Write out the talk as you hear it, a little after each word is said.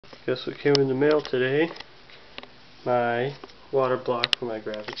Guess what came in the mail today? My water block for my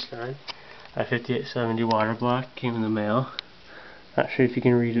graphics card. My 5870 water block came in the mail. Not sure if you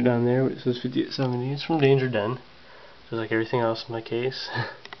can read it on there, but it says 5870. It's from dangerden, just like everything else in my case.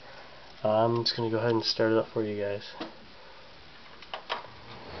 I'm just going to go ahead and start it up for you guys.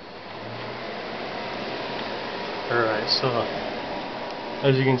 Alright, so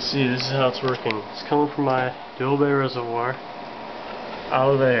as you can see, this is how it's working. It's coming from my dual bay reservoir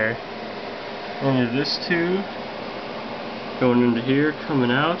out of there into this tube, going into here,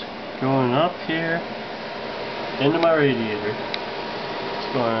 coming out, going up here, into my radiator. It's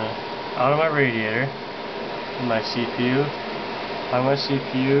going out of my radiator, in my CPU, by my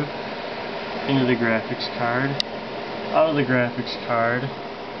CPU, into the graphics card, out of the graphics card,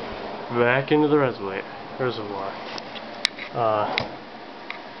 back into the reservoir.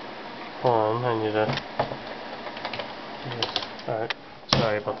 Hold on, I need to... Yes, alright,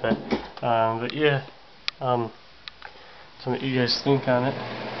 sorry about that. But yeah, so what you guys think on it.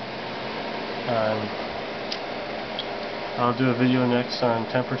 I'll do a video next on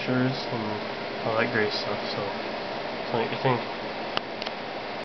temperatures and all that great stuff, so what you think.